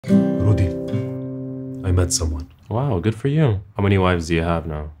I met someone. Wow, good for you. How many wives do you have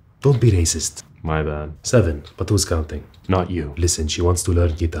now? Don't be racist. My bad. 7, but who's counting? Not you. Listen, she wants to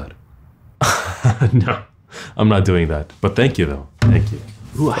learn guitar. No, I'm not doing that. But thank you though. Thank you.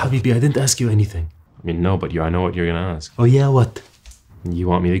 Ooh, Habibi, I didn't ask you anything. I mean, no, but I know what you're gonna ask. Oh yeah, what? You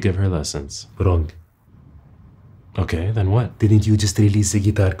want me to give her lessons? Wrong. Okay, then what? Didn't you just release a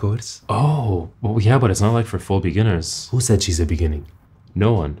guitar course? Oh, well, yeah, but it's not like for full beginners. Who said she's a beginning?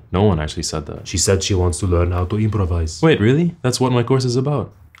 No one actually said that. She said she wants to learn how to improvise. Wait, really? That's what my course is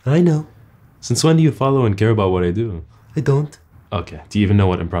about. I know. Since when do you follow and care about what I do? I don't. Okay, do you even know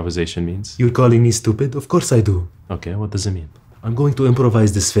what improvisation means? You're calling me stupid? Of course I do. Okay, what does it mean? I'm going to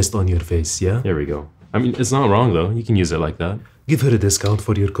improvise this fist on your face, yeah? Here we go. I mean, it's not wrong though. You can use it like that. Give her a discount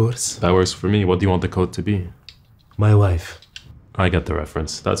for your course. That works for me. What do you want the code to be? My wife. I get the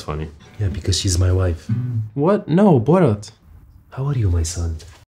reference. That's funny. Yeah, because she's my wife. What? No, Borat. How are you, my son?